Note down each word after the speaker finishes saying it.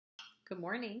Good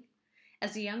morning.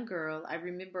 As a young girl, I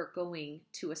remember going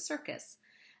to a circus.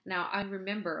 Now, I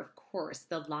remember, of course,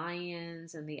 the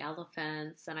lions and the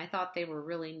elephants, and I thought they were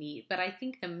really neat. But I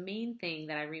think the main thing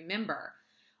that I remember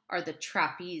are the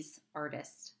trapeze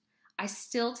artists. I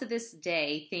still to this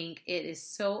day think it is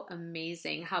so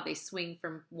amazing how they swing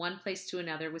from one place to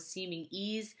another with seeming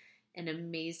ease and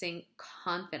amazing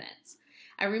confidence.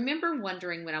 I remember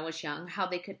wondering when I was young how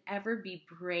they could ever be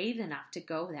brave enough to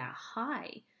go that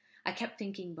high. I kept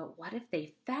thinking, but what if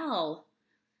they fell?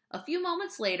 A few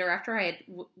moments later, after I had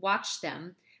watched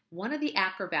them, one of the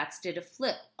acrobats did a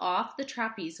flip off the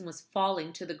trapeze and was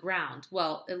falling to the ground.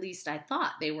 Well, at least I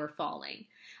thought they were falling.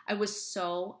 I was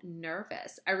so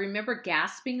nervous. I remember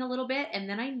gasping a little bit, and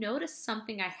then I noticed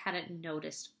something I hadn't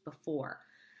noticed before.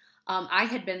 I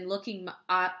had been looking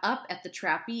up at the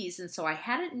trapeze, and so I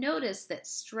hadn't noticed that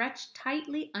stretched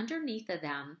tightly underneath of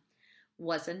them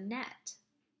was a net.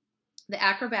 The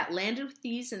acrobat landed with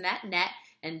ease in that net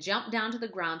and jumped down to the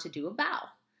ground to do a bow.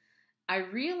 I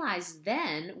realized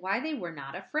then why they were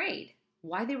not afraid,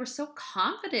 why they were so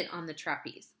confident on the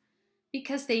trapeze,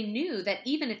 because they knew that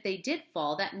even if they did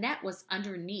fall, that net was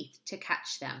underneath to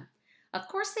catch them. Of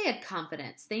course they had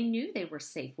confidence. They knew they were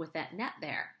safe with that net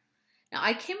there. Now,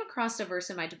 I came across a verse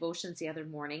in my devotions the other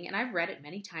morning, and I've read it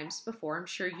many times before. I'm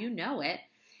sure you know it.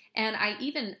 And I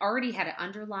even already had it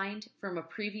underlined from a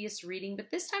previous reading,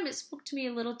 but this time it spoke to me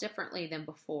a little differently than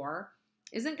before.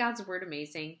 Isn't God's word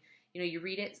amazing? You know, you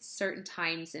read it certain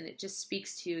times and it just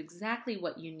speaks to you exactly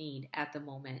what you need at the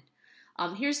moment.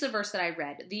 Here's the verse that I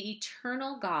read. The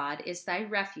eternal God is thy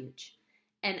refuge,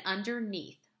 and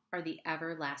underneath are the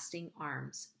everlasting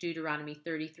arms. Deuteronomy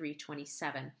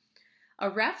 33:27. A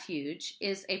refuge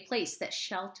is a place that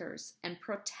shelters and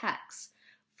protects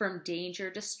from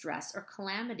danger, distress, or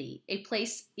calamity, a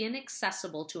place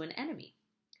inaccessible to an enemy.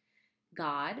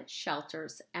 God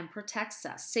shelters and protects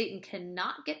us. Satan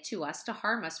cannot get to us to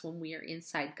harm us when we are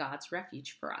inside God's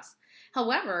refuge for us.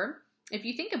 However, if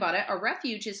you think about it, a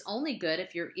refuge is only good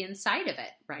if you're inside of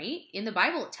it, right? In the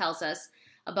Bible, it tells us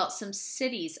about some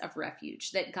cities of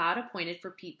refuge that God appointed for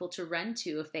people to run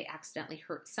to if they accidentally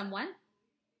hurt someone.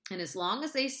 And as long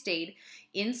as they stayed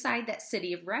inside that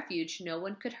city of refuge, no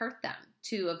one could hurt them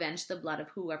to avenge the blood of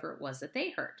whoever it was that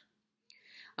they hurt.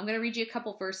 I'm going to read you a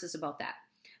couple verses about that.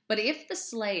 But if the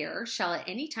slayer shall at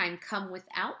any time come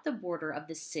without the border of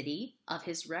the city of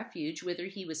his refuge whither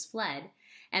he was fled,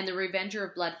 and the revenger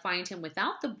of blood find him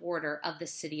without the border of the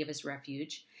city of his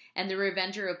refuge, and the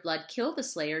revenger of blood kill the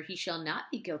slayer, he shall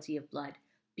not be guilty of blood,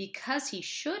 because he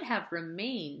should have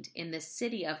remained in the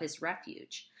city of his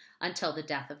refuge until the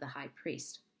death of the high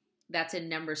priest. That's in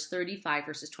Numbers 35,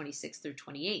 verses 26 through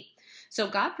 28. So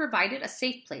God provided a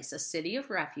safe place, a city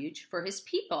of refuge for his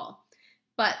people,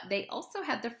 but they also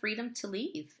had the freedom to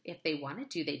leave if they wanted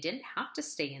to. They didn't have to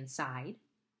stay inside.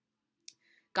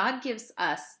 God gives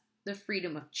us the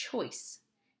freedom of choice.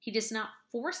 He does not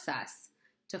force us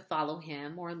to follow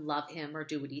him or love him or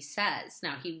do what he says.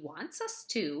 Now, he wants us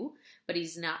to, but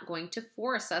he's not going to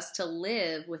force us to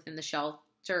live within the shelter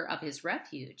of his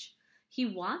refuge. He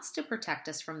wants to protect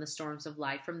us from the storms of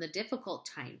life, from the difficult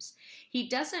times. He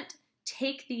doesn't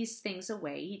take these things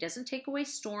away. He doesn't take away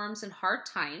storms and hard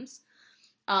times.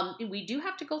 We do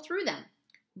have to go through them,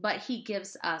 but he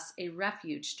gives us a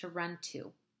refuge to run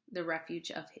to, the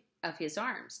refuge of his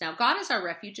arms. Now, God is our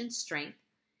refuge and strength,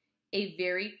 a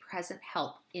very present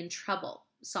help in trouble.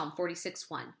 Psalm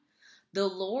 46:1. The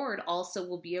Lord also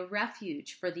will be a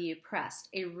refuge for the oppressed,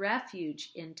 a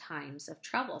refuge in times of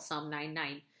trouble. Psalm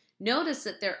 9:9. Notice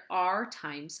that there are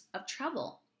times of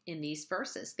trouble in these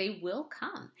verses. They will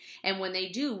come. And when they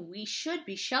do, we should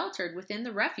be sheltered within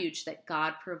the refuge that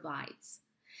God provides.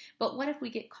 But what if we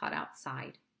get caught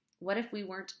outside? What if we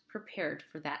weren't prepared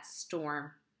for that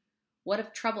storm? What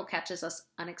if trouble catches us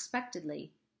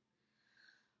unexpectedly?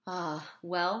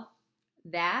 Well,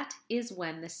 that is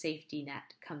when the safety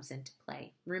net comes into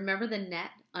play. Remember the net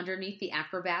underneath the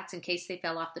acrobats in case they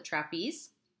fell off the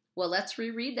trapeze? Well, let's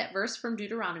reread that verse from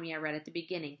Deuteronomy I read at the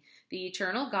beginning. The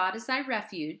eternal God is thy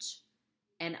refuge,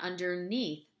 and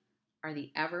underneath are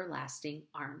the everlasting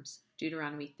arms.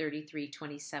 Deuteronomy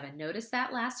 33:27. Notice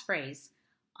that last phrase.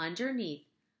 Underneath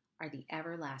are the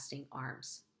everlasting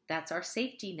arms. That's our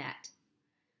safety net.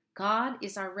 God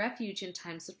is our refuge in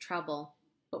times of trouble.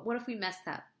 But what if we mess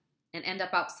up and end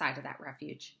up outside of that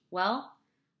refuge? Well,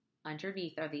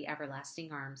 underneath are the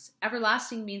everlasting arms.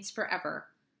 Everlasting means forever.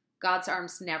 God's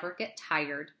arms never get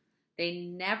tired. They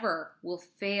never will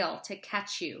fail to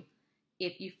catch you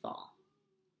if you fall.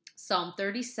 Psalm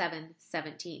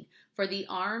 37:17. For the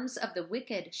arms of the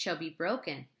wicked shall be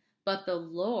broken, but the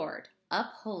Lord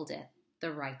upholdeth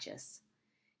the righteous.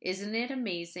 Isn't it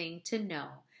amazing to know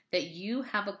that you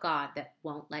have a God that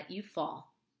won't let you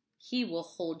fall? He will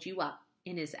hold you up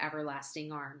in his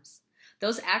everlasting arms.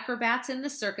 Those acrobats in the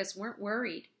circus weren't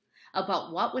worried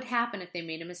about what would happen if they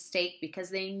made a mistake because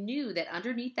they knew that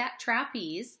underneath that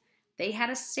trapeze, they had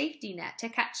a safety net to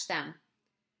catch them.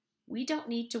 We don't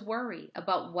need to worry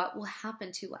about what will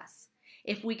happen to us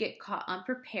if we get caught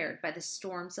unprepared by the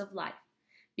storms of life,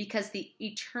 because the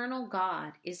eternal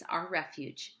God is our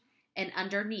refuge, and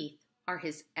underneath are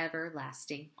his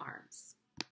everlasting arms.